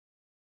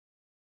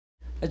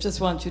I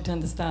just want you to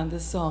understand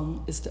this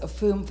song is to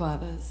affirm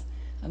fathers.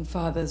 And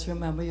fathers,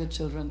 remember your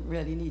children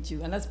really need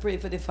you. And let's pray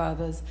for the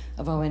fathers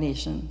of our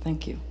nation.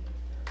 Thank you.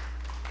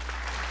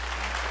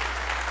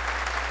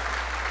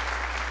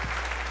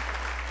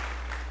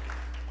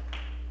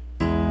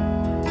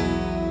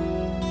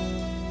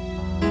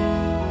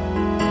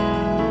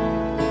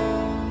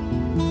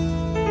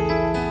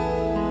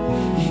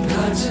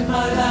 In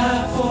my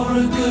lap for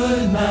a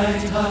good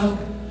night hug.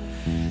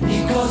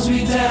 He calls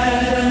me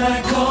dad and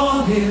I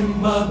call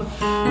him bub.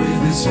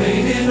 With his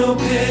faded old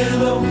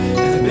pillow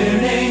and a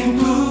bear named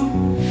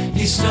Boo,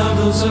 he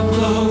snuggles up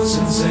close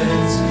and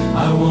says,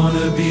 I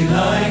wanna be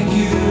like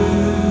you.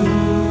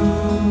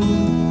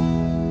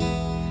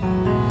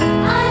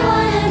 I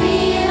wanna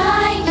be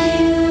like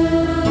you.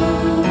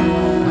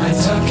 I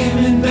tuck him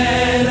in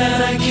bed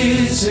and I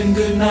kiss him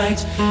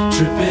goodnight,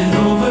 tripping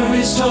over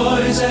his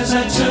toys as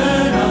I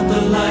turn out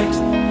the light.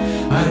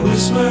 I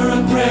whisper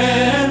a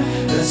prayer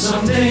that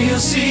someday you'll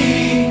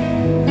see.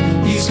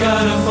 He's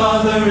got a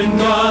father in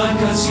God,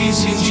 'cause he's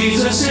seen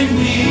Jesus in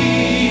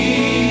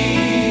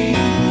me.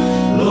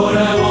 Lord,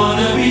 I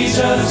wanna be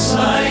just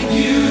like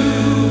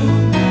you,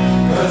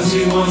 'cause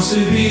he wants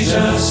to be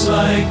just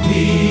like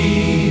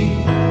me.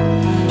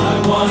 I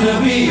wanna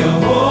be a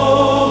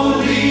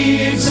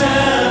holy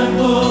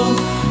example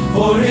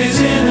for his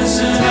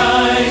innocent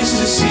eyes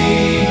to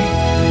see.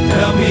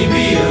 Help me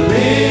be a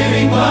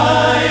living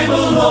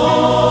Bible,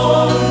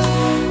 Lord,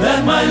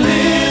 that my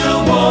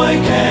little boy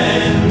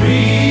can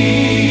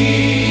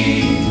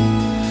read.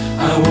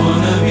 I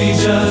wanna be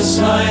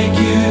just like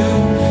you,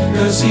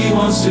 'cause he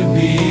wants to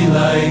be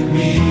like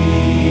me.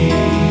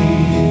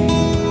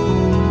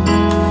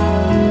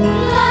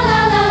 La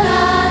la la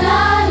la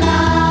la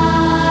la.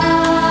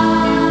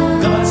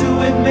 Got to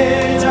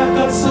admit I've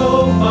got so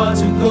far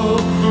to go,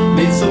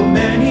 made so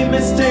many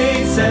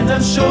mistakes, and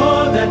I'm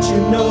sure that you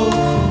know.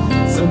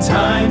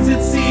 Sometimes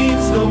it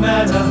seems no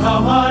matter how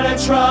hard I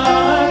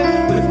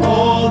try, with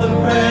all the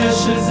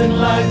pressures in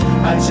life,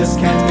 I just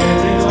can't get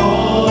it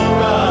all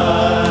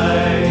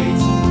right.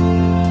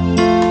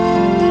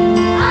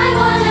 I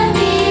wanna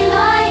be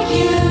like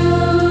you.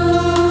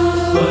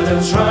 But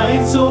I'm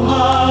trying so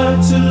hard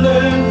to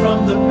learn from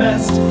the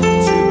best,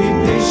 to be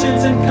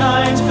patient and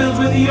kind, filled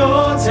with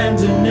your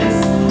tenderness.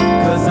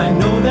 'Cause I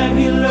know that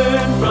he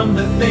learned from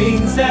the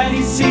things that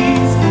he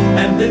sees,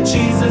 and the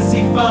Jesus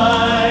he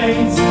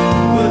finds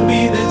will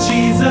be the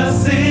Jesus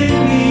in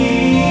me.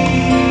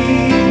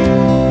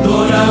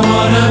 Lord, I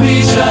wanna be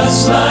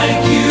just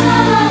like you,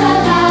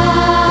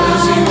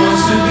 'cause he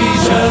wants to be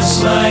just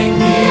like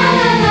me.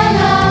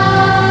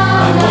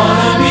 I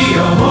wanna be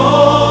a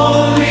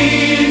holy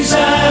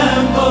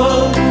example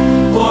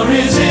for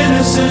his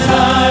innocent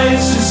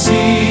eyes to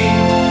see.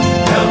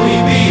 Help me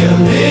be a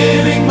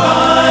living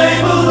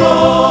Bible,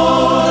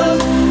 Lord,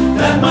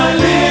 that my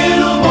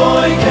little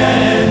boy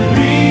can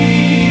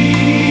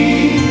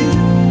read.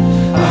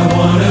 I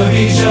wanna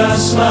be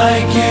just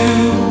like you,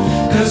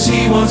 'cause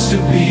he wants to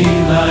be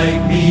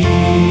like me.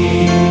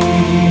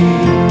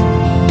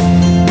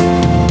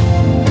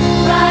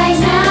 Right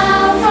now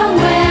from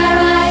where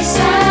I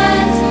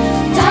stand,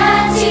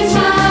 that seems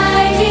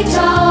mighty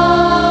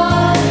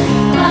tall.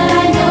 But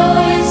I know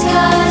it's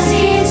 'cause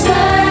he's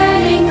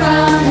learning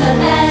from the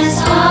best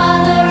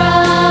father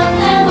of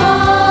them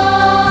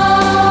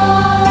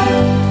all.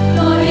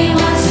 Lord, he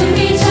wants to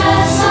be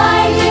just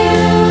like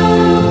you,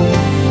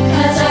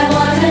 'cause I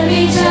want to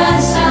be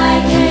just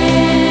like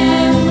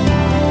him.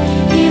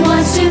 He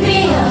wants to be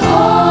a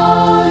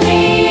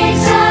holy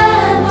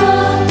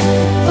example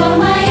for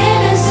my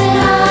innocent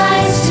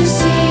eyes to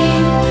see.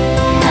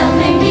 Help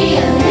me be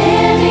a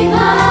living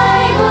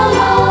Bible,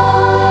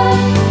 Lord,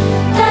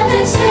 that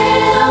this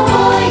little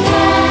boy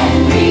can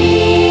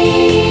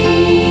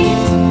read.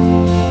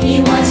 He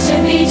wants to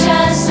be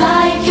just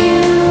like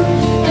you,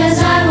 'cause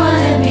I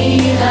want to be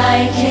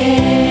like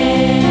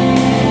him.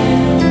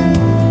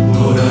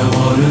 Lord, I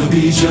wanna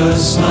be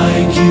just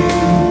like you,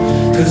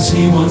 'cause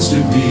he wants to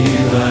be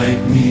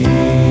like me.